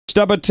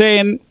Number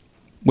 10,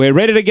 we're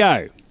ready to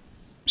go.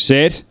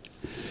 Set.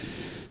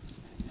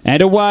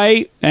 And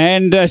away,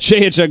 and gee,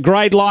 it's a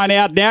great line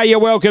out now. You're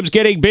Welcome's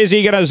getting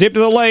busy, going to zip to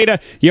the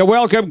lead. You're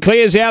Welcome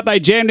clears out.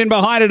 They jammed in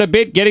behind it a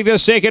bit, getting to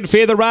second.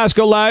 Fear the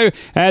Rascal low.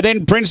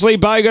 Then Princely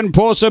Bogan,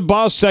 Porsa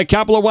Boss, a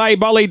couple away.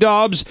 Molly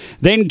Dobbs.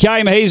 Then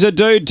came He's a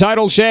Dude,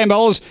 Total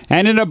Shambles,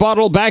 and in a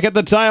bottle back at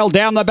the tail.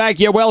 Down the back,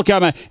 You're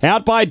Welcome.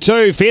 Out by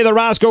 2. Fear the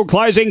Rascal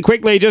closing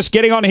quickly, just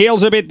getting on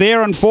heels a bit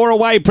there, and 4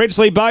 away.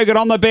 Princely Bogan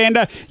on the bend.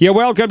 You're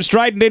Welcome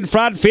straightened in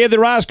front. Fear the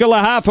Rascal a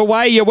half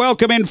away. You're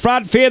Welcome in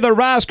front. Fear the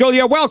Rascal.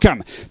 You're Welcome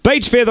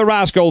beats Fear the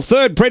Rascal.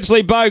 Third,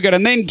 Princely Bogan,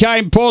 and then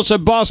came Porsa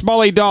Boss,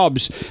 Molly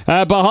Dobbs.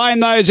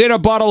 Behind those, in a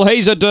bottle,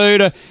 He's a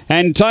Dude,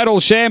 and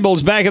Total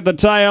Shambles back at the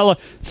tail.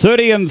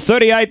 30 and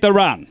 38 the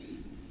run.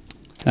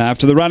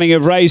 After the running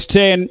of race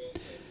 10,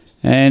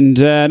 and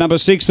number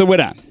 6 the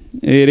winner.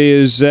 It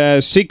is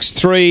 6,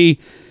 3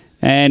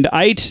 and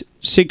 8,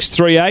 6,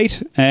 3,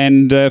 8,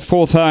 and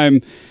fourth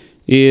home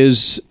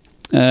is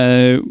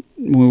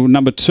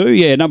number 2.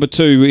 Yeah, number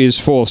 2 is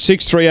fourth.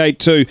 6, 3, 8,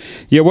 2.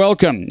 You're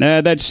Welcome.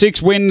 That's 6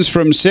 wins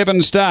from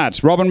 7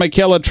 starts. Robin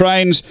McKellar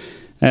trains.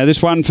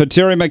 This one for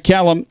Terry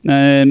McCallum.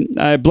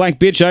 Black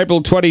Bitch,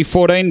 April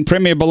 2014.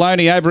 Premier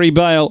Baloney, Avery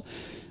Bale.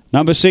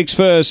 Number 6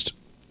 first.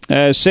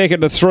 Second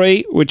to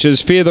 3, which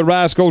is Fear the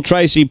Rascal,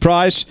 Tracy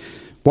Price.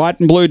 White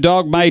and Blue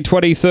Dog, May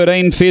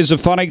 2013. Fears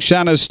of Phonic,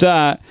 Shana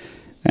Star.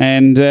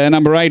 And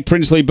number 8,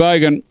 Princely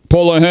Bogan.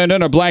 Paula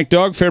Herndon, a Black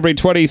Dog, February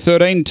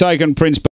 2013. Token Prince.